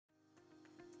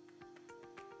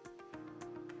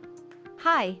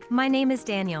Hi, my name is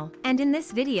Daniel, and in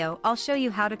this video I'll show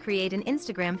you how to create an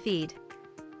Instagram feed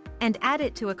and add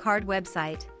it to a card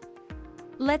website.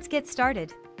 Let's get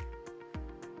started.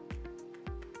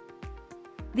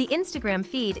 The Instagram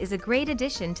feed is a great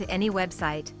addition to any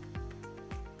website.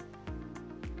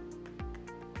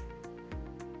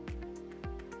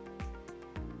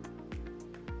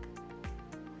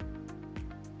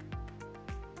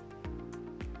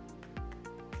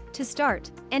 To start,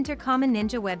 enter Common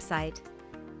Ninja website.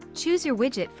 Choose your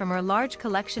widget from our large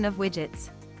collection of widgets.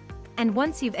 And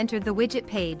once you've entered the widget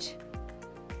page,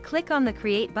 click on the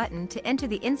Create button to enter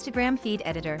the Instagram feed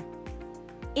editor.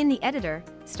 In the editor,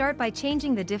 start by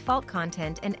changing the default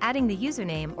content and adding the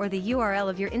username or the URL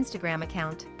of your Instagram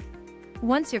account.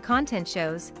 Once your content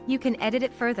shows, you can edit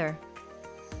it further.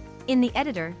 In the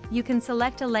editor, you can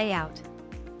select a layout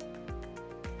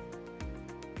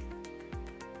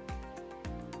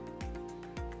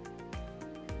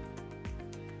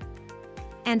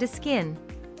and a skin.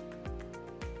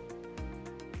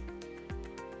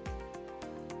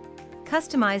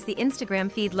 Customize the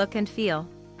Instagram feed look and feel.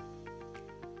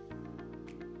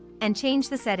 And change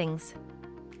the settings.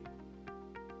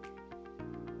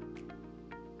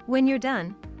 When you're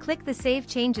done, click the Save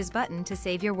Changes button to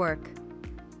save your work.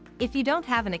 If you don't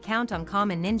have an account on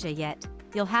Common Ninja yet,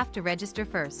 you'll have to register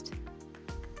first.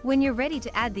 When you're ready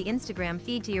to add the Instagram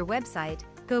feed to your website,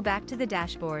 go back to the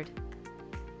dashboard.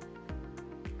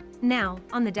 Now,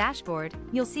 on the dashboard,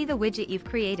 you'll see the widget you've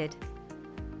created.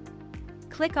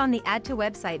 Click on the Add to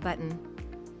Website button.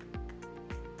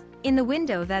 In the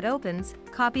window that opens,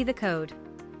 copy the code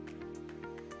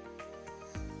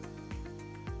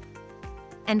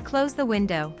and close the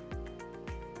window.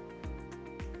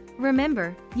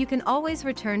 Remember, you can always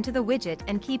return to the widget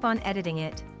and keep on editing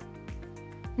it.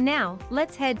 Now,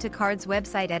 let's head to Card's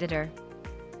website editor.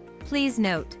 Please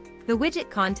note, the widget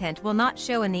content will not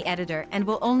show in the editor and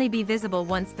will only be visible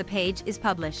once the page is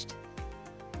published.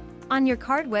 On your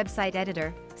Card website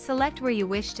editor, select where you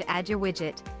wish to add your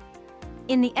widget.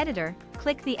 In the editor,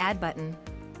 click the Add button.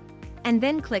 And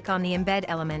then click on the Embed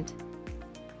element.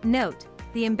 Note,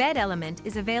 the Embed element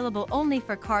is available only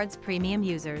for Card's premium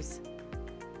users.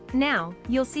 Now,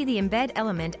 you'll see the Embed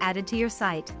element added to your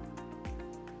site.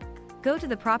 Go to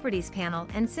the Properties panel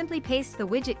and simply paste the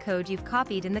widget code you've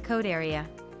copied in the code area.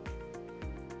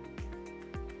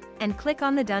 And click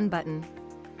on the Done button.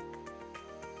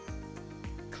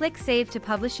 Click Save to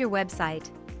publish your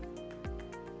website.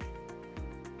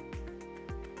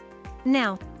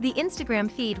 Now, the Instagram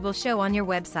feed will show on your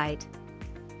website.